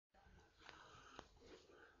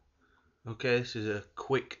Okay, this is a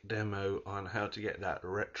quick demo on how to get that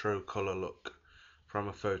retro color look from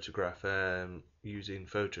a photograph using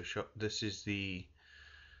Photoshop. This is the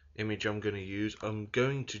image I'm going to use. I'm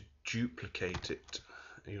going to duplicate it.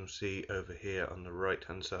 You'll see over here on the right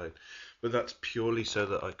hand side, but that's purely so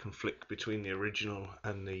that I can flick between the original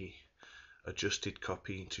and the adjusted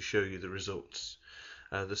copy to show you the results.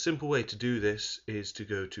 The simple way to do this is to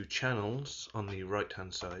go to Channels on the right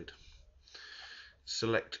hand side,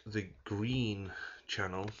 select the green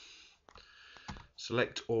channel,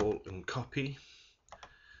 select all and copy,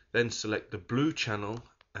 then select the blue channel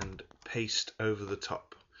and paste over the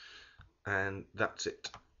top, and that's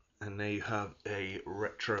it. And there you have a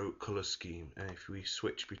retro color scheme. And if we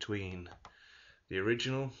switch between the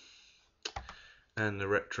original and the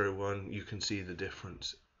retro one, you can see the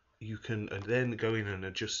difference. You can then go in and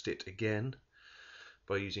adjust it again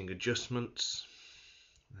by using adjustments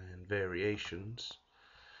and variations.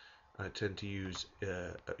 I tend to use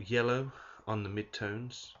yellow on the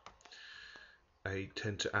midtones. I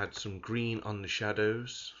tend to add some green on the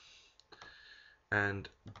shadows and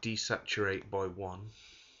desaturate by 1,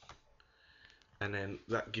 and then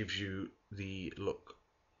that gives you the look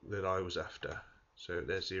that I was after. So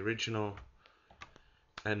there's the original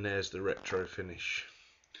and there's the retro finish.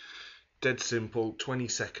 Dead simple,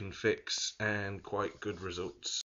 20-second fix and quite good results.